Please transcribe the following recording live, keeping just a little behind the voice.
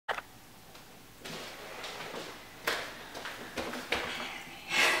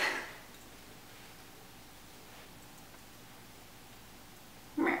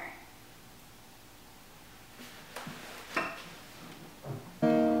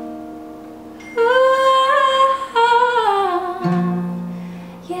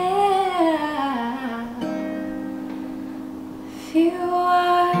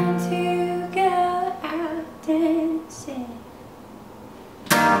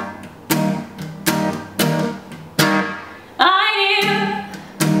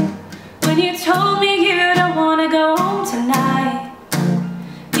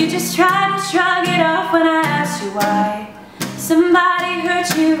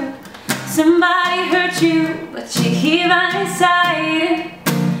hurt you, somebody hurt you, but you're here by my side.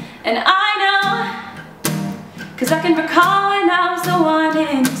 And I know, 'cause I can recall when I was the one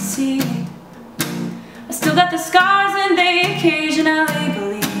in the sea. I still got the scars and they occasionally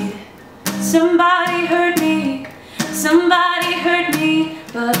bleed. Somebody hurt me, somebody hurt me,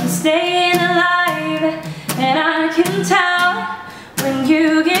 but I'm staying alive. And I can tell when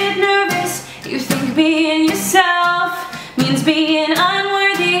you get nervous, you think being yourself means being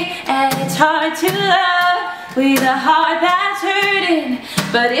unworthy, and it's hard to love with a heart that's hurting.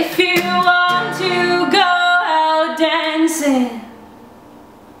 But if you want to go out dancing,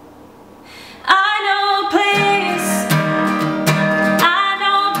 I know a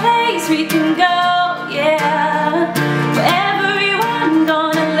place we can go, yeah. For everyone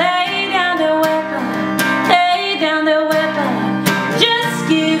gonna lay down their weapon, just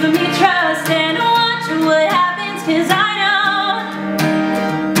give me trust and watch what happens, 'cause I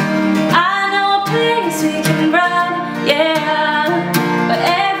know a place we can run, yeah. But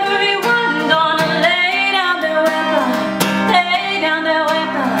everyone gonna lay down their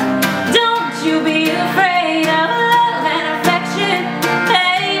weapon, don't you be afraid of love and affection.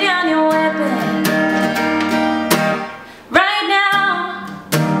 Lay down your weapon. Right now,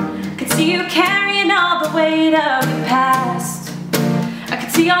 I can see you carrying all the weight of your past. I can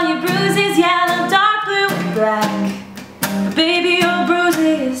see all your bruises, yellow, dark, blue, and black. But baby, your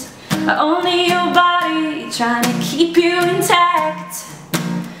bruises are only your body trying to keep you intact.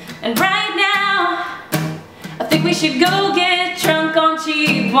 And right now, I think we should go get drunk on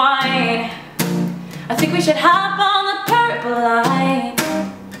cheap wine. I think we should hop on the purple line,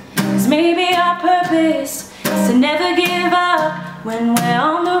 'cause maybe our purpose is to never give up when we're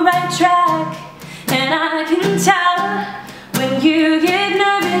on the right track. And I can tell when you get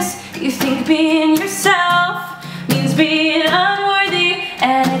nervous, you think being yourself means being unworthy,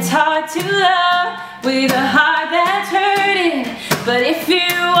 and it's hard to love with a heart that's hurting. But if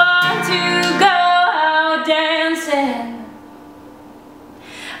you want to go out dancing,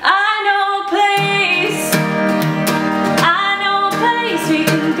 I know a place we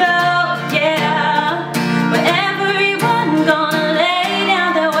can go, yeah. Where everyone gonna lay down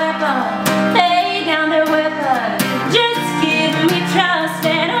their weapon, just give me trust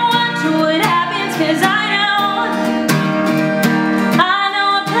and watch what happens, 'cause I know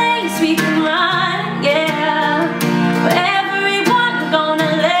a place we can run, yeah. Where everyone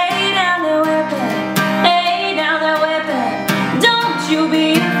gonna lay down their weapon, don't you be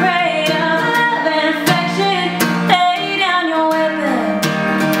afraid of love and affection. Lay down your weapon.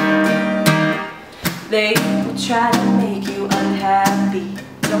 They will try to make you unhappy,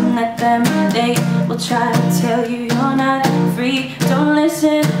 don't let them. They will try to tell you you're not free, don't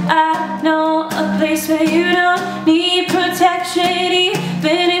listen. I know a place where you don't need protection,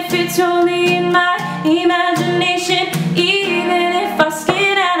 even